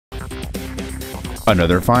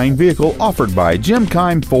Another fine vehicle offered by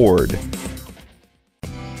Keim Ford.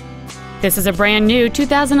 This is a brand new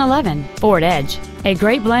 2011 Ford Edge, a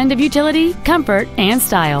great blend of utility, comfort, and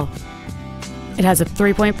style. It has a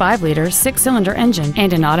 3.5-liter 6-cylinder engine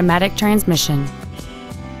and an automatic transmission.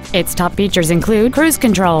 Its top features include cruise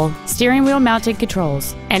control, steering wheel mounted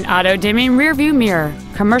controls, an auto-dimming rearview mirror,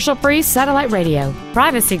 commercial-free satellite radio,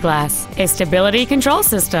 privacy glass, a stability control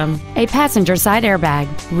system, a passenger side airbag,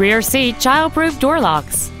 rear seat child-proof door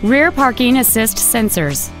locks, rear parking assist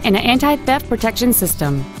sensors, and an anti-theft protection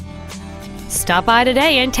system. Stop by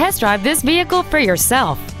today and test drive this vehicle for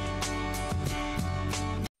yourself.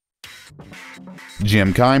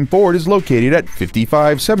 Keim Ford is located at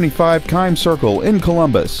 5575 Keimcircle in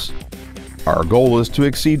Columbus. Our goal is to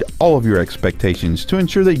exceed all of your expectations to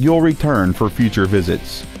ensure that you'll return for future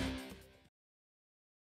visits.